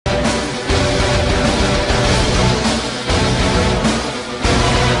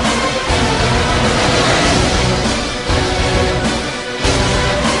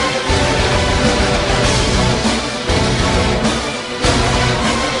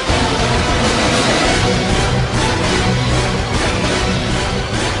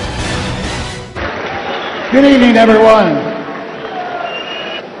Good evening, everyone.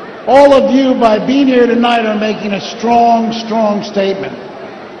 All of you, by being here tonight, are making a strong, strong statement.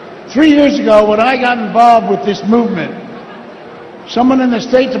 3 years ago, when I got involved with this movement, someone in the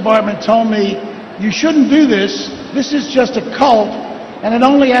State Department told me, you shouldn't do this. This is just a cult, and it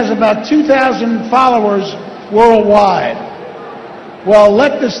only has about 2,000 followers worldwide. Well,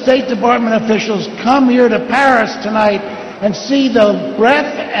 let the State Department officials come here to Paris tonight and see the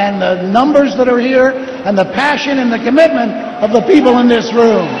breadth and the numbers that are here and the passion and the commitment of the people in this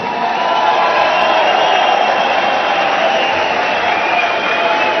room.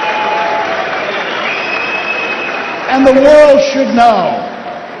 And the world should know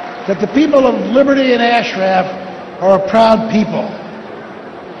that the people of Liberty and Ashraf are a proud people.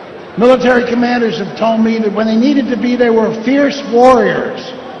 Military commanders have told me that when they needed to be, they were fierce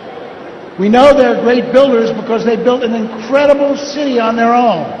warriors. We know they're great builders because they built an incredible city on their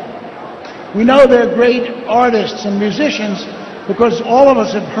own. We know they're great artists and musicians because all of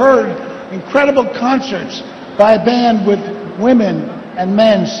us have heard incredible concerts by a band with women and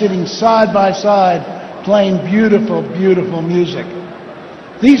men sitting side by side playing beautiful, beautiful music.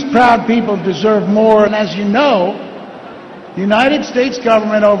 These proud people deserve more, and as you know, the United States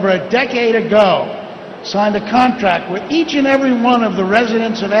government over a decade ago signed a contract with each and every one of the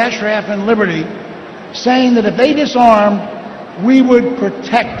residents of Ashraf and Liberty saying that if they disarmed, we would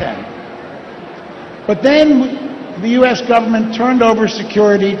protect them. But then the U.S. government turned over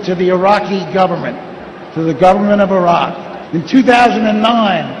security to the Iraqi government, to the government of Iraq. In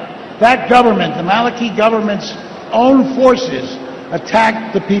 2009, that government, the Maliki government's own forces,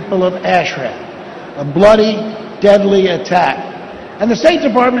 attacked the people of Ashraf, a bloody, deadly attack. And the State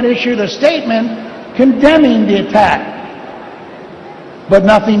Department issued a statement condemning the attack, but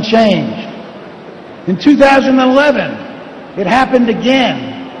nothing changed. In 2011, it happened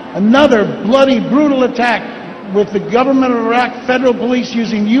again, another bloody, brutal attack with the government of Iraq Federal Police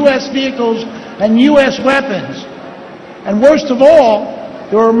using U.S. vehicles and U.S. weapons. And worst of all,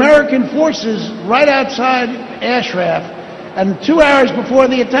 there were American forces right outside Ashraf, and 2 hours before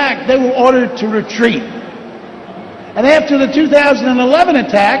the attack, they were ordered to retreat. And after the 2011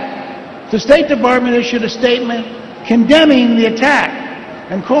 attack, the State Department issued a statement condemning the attack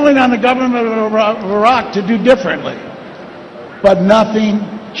and calling on the government of Iraq to do differently. But nothing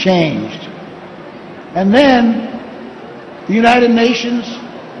changed. And then the United Nations,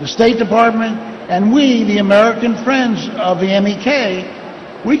 the State Department, and we, the American friends of the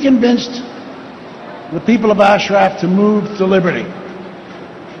MEK, we convinced the people of Ashraf to move to liberty.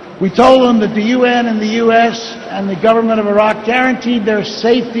 We told them that the UN and the U.S. and the government of Iraq guaranteed their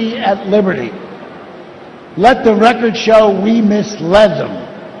safety at liberty. Let the record show we misled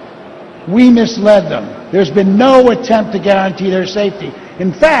them. We misled them. There's been no attempt to guarantee their safety.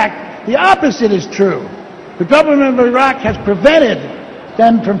 In fact, the opposite is true. The government of Iraq has prevented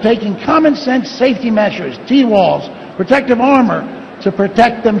them from taking common sense safety measures, T-walls, protective armor, to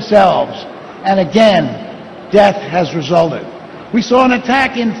protect themselves. And again, death has resulted. We saw an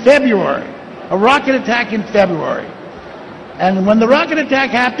attack in February, a rocket attack in February. And when the rocket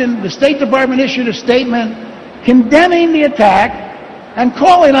attack happened, the State Department issued a statement condemning the attack and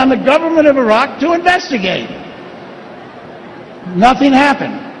calling on the government of Iraq to investigate. Nothing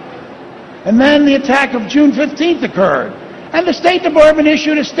happened. And then the attack of June 15th occurred. And the State Department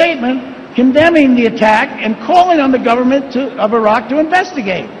issued a statement condemning the attack and calling on the government of Iraq to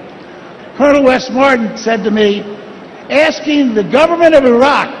investigate. Colonel Wes Martin said to me, asking the government of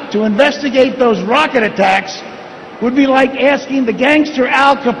Iraq to investigate those rocket attacks would be like asking the gangster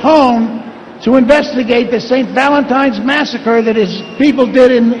Al Capone to investigate the St. Valentine's massacre that his people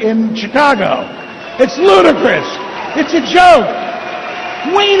did in Chicago. It's ludicrous. It's a joke.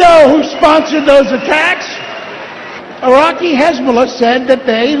 We know who sponsored those attacks. Iraqi Hezbollah said that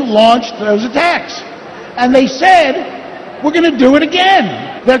they launched those attacks. And they said, we're going to do it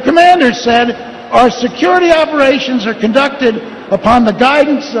again. Their commanders said, our security operations are conducted upon the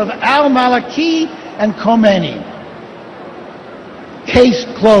guidance of al-Maliki and Khomeini. Case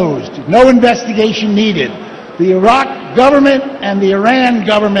closed. No investigation needed. The Iraq government and the Iran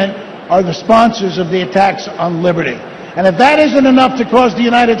government are the sponsors of the attacks on liberty. And if that isn't enough to cause the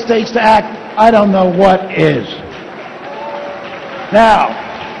United States to act, I don't know what is. Now,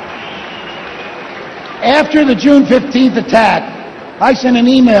 after the June 15th attack, I sent an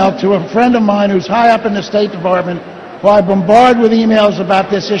email to a friend of mine who's high up in the State Department, who I bombard with emails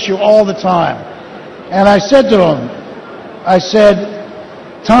about this issue all the time. And I said to him, I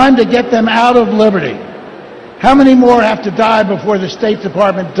said, time to get them out of liberty. How many more have to die before the State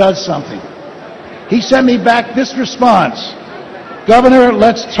Department does something? He sent me back this response: Governor,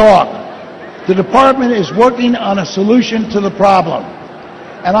 let's talk. The department is working on a solution to the problem.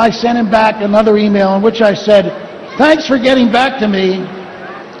 And I sent him back another email in which I said, thanks for getting back to me,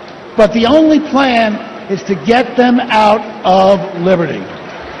 but the only plan is to get them out of Liberty.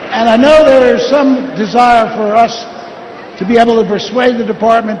 And I know there is some desire for us to be able to persuade the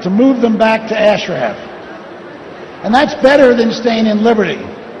department to move them back to Ashraf. And that's better than staying in Liberty.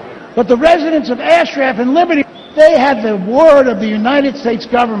 But the residents of Ashraf and Liberty, they had the word of the United States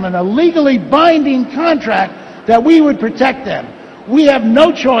government, a legally binding contract that we would protect them. We have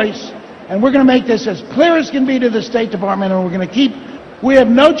no choice, and we're going to make this as clear as can be to the State Department, and we're going to we have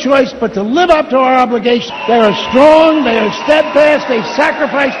no choice but to live up to our obligation. They are strong, they are steadfast, they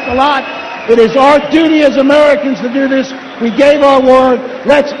sacrificed a lot. It is our duty as Americans to do this. We gave our word.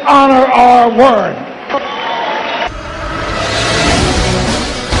 Let's honor our word.